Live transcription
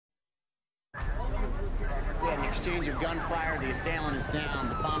exchange of gunfire. The assailant is down.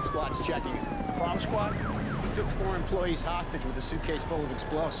 The bomb squad's checking it. Bomb squad? He took 4 employees hostage with a suitcase full of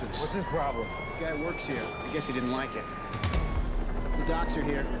explosives. What's his problem? The guy works here. I guess he didn't like it. The docs are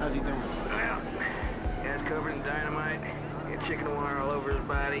here. How's he doing? Well, guy's covered in dynamite. Got chicken wire all over his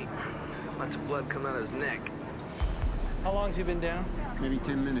body. Lots of blood coming out of his neck. How long's he been down? Maybe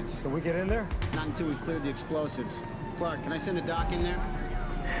 10 minutes. Can we get in there? Not until we've cleared the explosives. Clark, can I send a doc in there?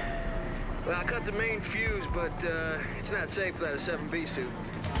 Well, I cut the main fuse, but it's not safe without a 7B suit.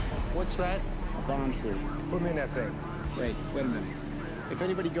 What's that? A bomb suit. Put me in that thing. Wait a minute. If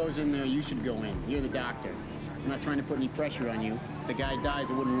anybody goes in there, you should go in. You're the doctor. I'm not trying to put any pressure on you. If the guy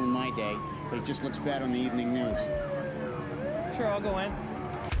dies, it wouldn't ruin my day. But it just looks bad on the evening news. Sure, I'll go in.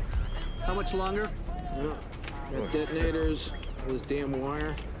 How much longer? Well, got detonators, all this damn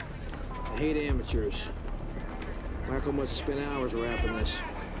wire. I hate amateurs. Michael must have spent hours wrapping this.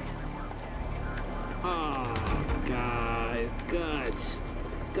 Oh, guys, guts.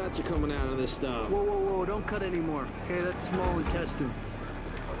 Guts are coming out of this stuff. Whoa, whoa, whoa, don't cut anymore. Okay, that's small intestine.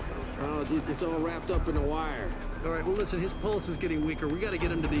 Oh, it's all wrapped up in the wire. All right, well, listen, his pulse is getting weaker. We got to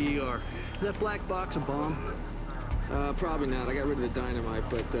get him to the ER. Is that black box a bomb? Probably not. I got rid of the dynamite,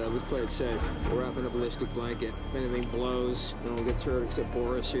 but let's play it safe. We're wrapping a ballistic blanket. If anything blows, no one gets hurt except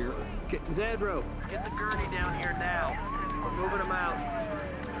Boris here. Okay, Zadro, get the gurney down here now. We're moving him out.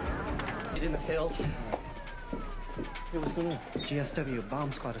 Get in the field. Hey, what's going on? GSW,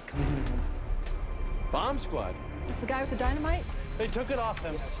 bomb squad is coming in. Bomb squad? It's the guy with the dynamite? They took it off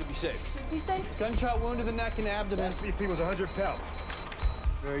him. Should be safe. Be safe? Gunshot wound to the neck and abdomen. BP was 100 pounds.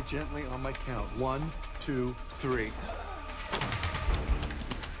 Very gently on my count. 1, 2, 3.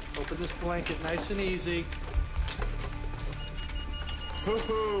 Open this blanket nice and easy.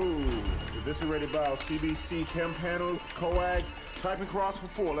 Hoo-hoo! Is this ready about CBC, chem panels, coags? Type and cross for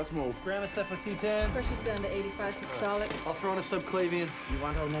 4. Let's move. Gram of T10. Pressure's down to 85 systolic. I'll throw in a subclavian. You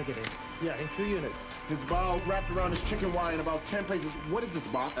want O negative. Yeah, in 2 units. His bowels wrapped around his chicken wire in about 10 places. What is this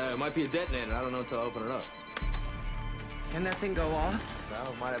box? It might be a detonator. I don't know until I open it up. Can that thing go off?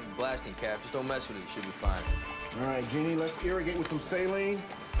 Well, it might have a blasting cap. Just don't mess with it. You should be fine. All right, Jeannie, let's irrigate with some saline.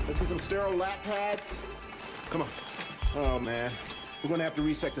 Let's get some sterile lap pads. Come on. Oh, man. We're gonna have to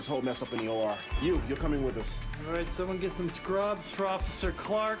resect this whole mess up in the OR. You're coming with us. All right, someone get some scrubs for Officer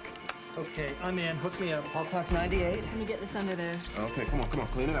Clark. Okay, I'm in. Hook me up. Pulse ox 98. Let me get this under there. Okay, come on,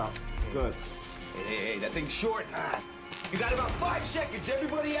 clean it out. Good. Hey, that thing's short. You got about 5 seconds.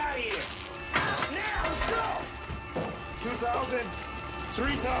 Everybody out of here. Now, let's go! 2,000,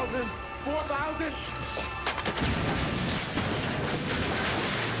 3,000, 4,000.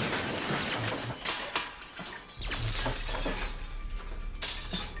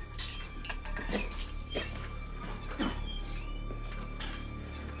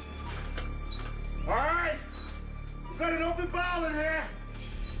 All right, we've got an open bowel in here.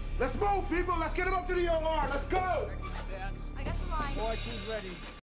 Let's move, people. Let's get him up to the OR. Let's go. I got the line. Boy, she's ready.